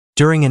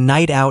During a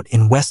night out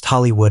in West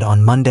Hollywood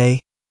on Monday,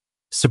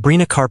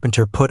 Sabrina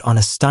Carpenter put on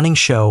a stunning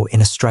show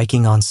in a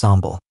striking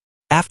ensemble.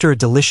 After a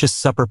delicious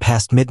supper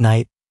past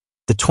midnight,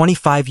 the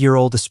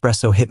 25-year-old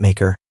espresso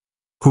hitmaker,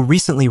 who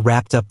recently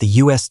wrapped up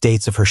the U.S.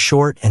 dates of her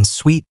short and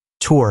sweet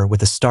tour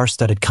with a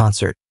star-studded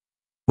concert,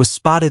 was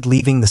spotted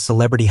leaving the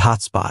celebrity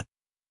hotspot,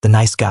 the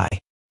Nice Guy.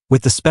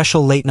 With the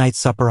special late-night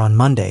supper on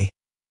Monday,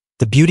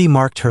 the beauty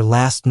marked her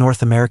last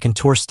North American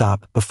tour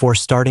stop before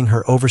starting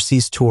her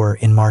overseas tour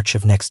in March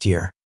of next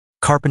year.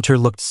 Carpenter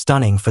looked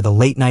stunning for the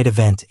late-night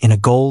event in a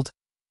gold,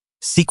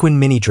 sequin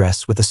mini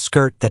dress with a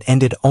skirt that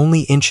ended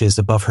only inches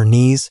above her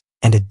knees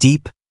and a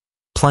deep,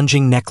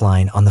 plunging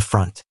neckline on the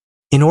front.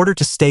 In order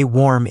to stay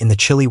warm in the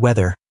chilly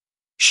weather,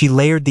 she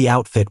layered the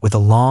outfit with a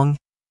long,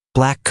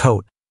 black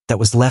coat that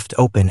was left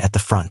open at the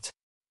front.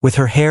 With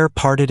her hair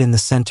parted in the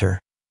center,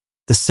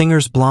 the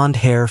singer's blonde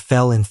hair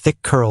fell in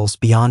thick curls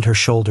beyond her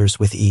shoulders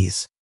with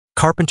ease.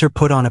 Carpenter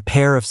put on a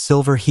pair of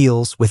silver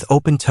heels with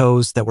open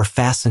toes that were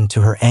fastened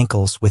to her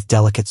ankles with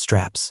delicate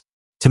straps.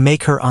 To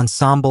make her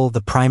ensemble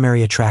the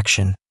primary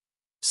attraction,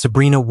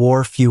 Sabrina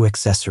wore few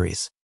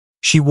accessories.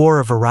 She wore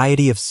a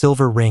variety of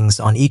silver rings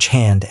on each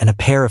hand and a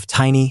pair of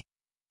tiny,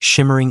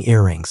 shimmering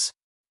earrings.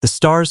 The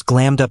star's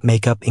glammed-up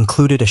makeup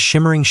included a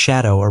shimmering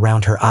shadow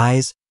around her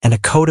eyes and a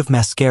coat of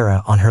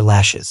mascara on her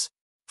lashes.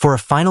 For a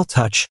final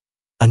touch,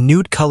 a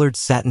nude-colored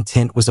satin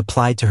tint was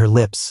applied to her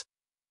lips,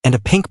 and a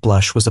pink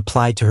blush was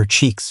applied to her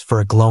cheeks for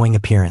a glowing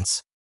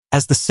appearance.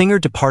 As the singer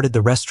departed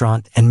the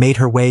restaurant and made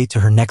her way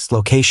to her next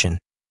location,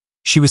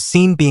 she was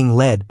seen being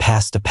led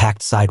past a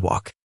packed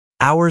sidewalk.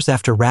 Hours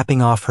after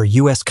wrapping off her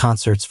U.S.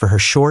 concerts for her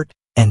short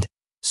and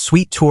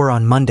sweet tour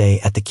on Monday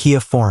at the Kia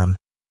Forum,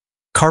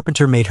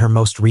 Carpenter made her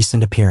most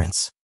recent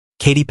appearance.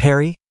 Katy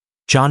Perry,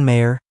 John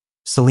Mayer,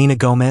 Selena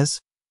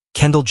Gomez,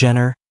 Kendall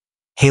Jenner,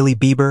 Hailey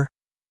Bieber,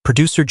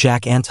 producer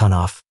Jack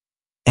Antonoff,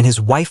 and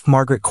his wife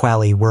Margaret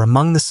Qualley were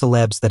among the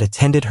celebs that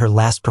attended her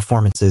last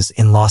performances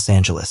in Los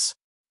Angeles.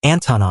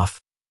 Antonoff,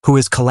 who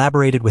has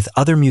collaborated with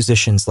other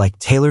musicians like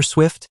Taylor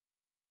Swift,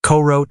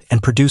 co-wrote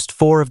and produced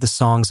 4 of the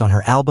songs on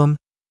her album,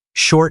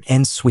 Short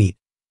and Sweet,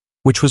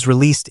 which was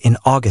released in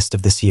August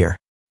of this year.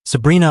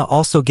 Sabrina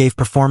also gave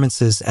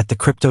performances at the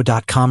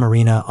Crypto.com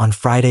Arena on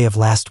Friday of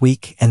last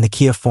week and the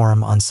Kia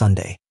Forum on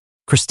Sunday.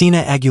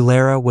 Christina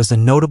Aguilera was a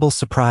notable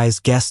surprise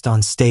guest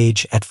on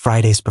stage at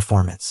Friday's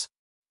performance.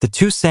 The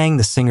two sang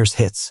the singer's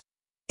hits,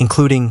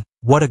 including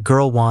What a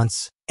Girl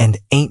Wants and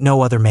Ain't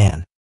No Other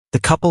Man. The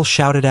couple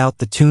shouted out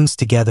the tunes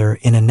together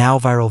in a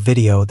now-viral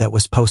video that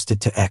was posted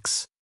to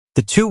X.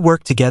 The two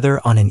worked together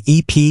on an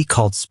EP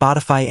called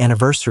Spotify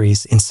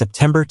Anniversaries in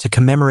September to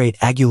commemorate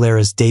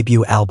Aguilera's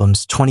debut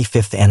album's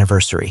 25th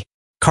anniversary.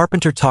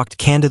 Carpenter talked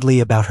candidly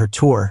about her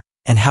tour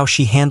and how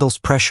she handles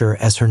pressure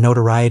as her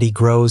notoriety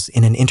grows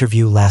in an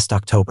interview last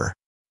October.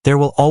 There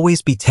will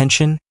always be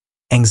tension,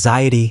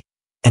 anxiety,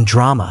 and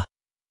drama,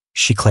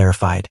 she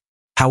clarified.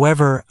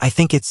 However, I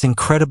think it's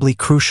incredibly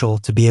crucial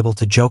to be able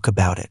to joke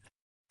about it.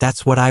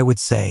 That's what I would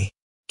say.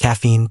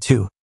 Caffeine,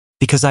 too.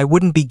 Because I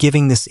wouldn't be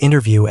giving this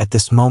interview at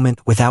this moment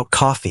without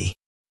coffee.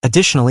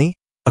 Additionally,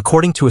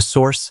 according to a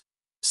source,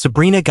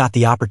 Sabrina got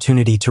the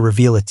opportunity to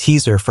reveal a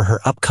teaser for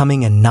her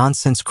upcoming and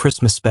nonsense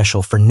Christmas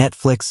special for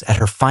Netflix at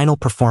her final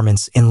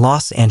performance in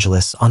Los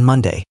Angeles on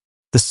Monday.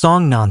 The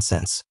song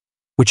Nonsense,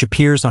 which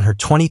appears on her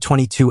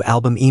 2022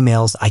 album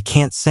Emails I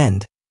Can't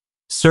Send,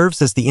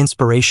 serves as the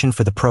inspiration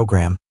for the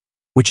program,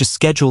 which is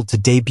scheduled to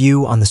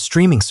debut on the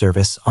streaming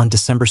service on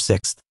December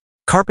 6th.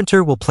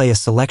 Carpenter will play a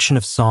selection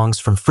of songs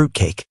from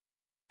Fruitcake,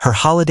 her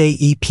holiday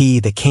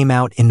EP that came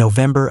out in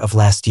November of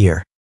last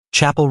year.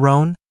 Chappell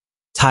Roan,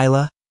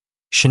 Tyla,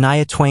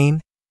 Shania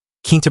Twain,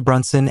 Quinta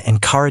Brunson,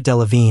 and Cara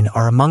Delevingne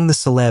are among the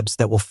celebs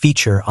that will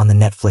feature on the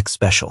Netflix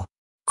special.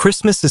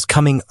 Christmas is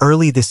coming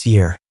early this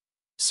year,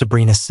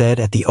 Sabrina said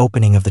at the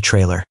opening of the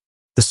trailer.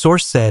 The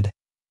source said,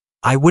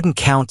 I wouldn't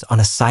count on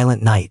a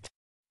silent night.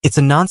 It's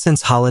a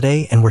nonsense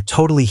holiday and we're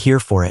totally here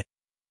for it.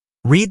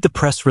 Read the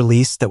press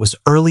release that was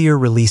earlier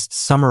released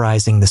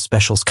summarizing the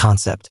special's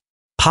concept.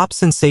 Pop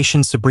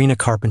sensation Sabrina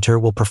Carpenter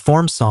will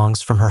perform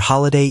songs from her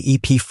holiday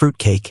EP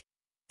Fruitcake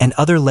and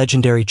other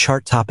legendary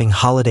chart-topping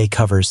holiday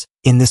covers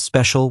in this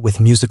special with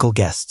musical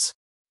guests.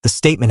 The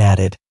statement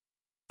added,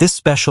 this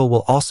special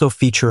will also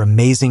feature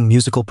amazing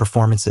musical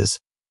performances,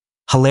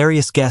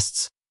 hilarious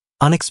guests,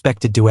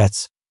 unexpected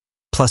duets,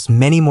 plus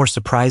many more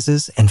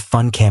surprises and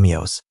fun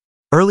cameos.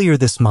 Earlier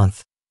this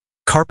month,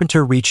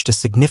 Carpenter reached a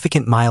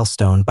significant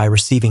milestone by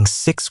receiving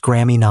 6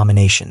 Grammy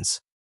nominations.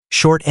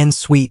 Short and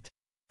Sweet,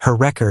 her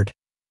record,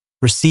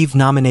 received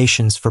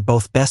nominations for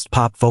both Best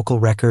Pop Vocal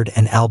Record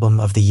and Album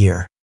of the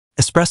Year.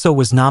 Espresso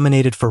was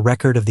nominated for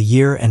Record of the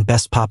Year and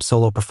Best Pop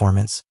Solo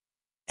Performance,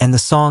 and the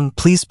song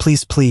Please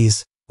Please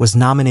Please was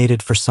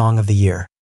nominated for Song of the Year.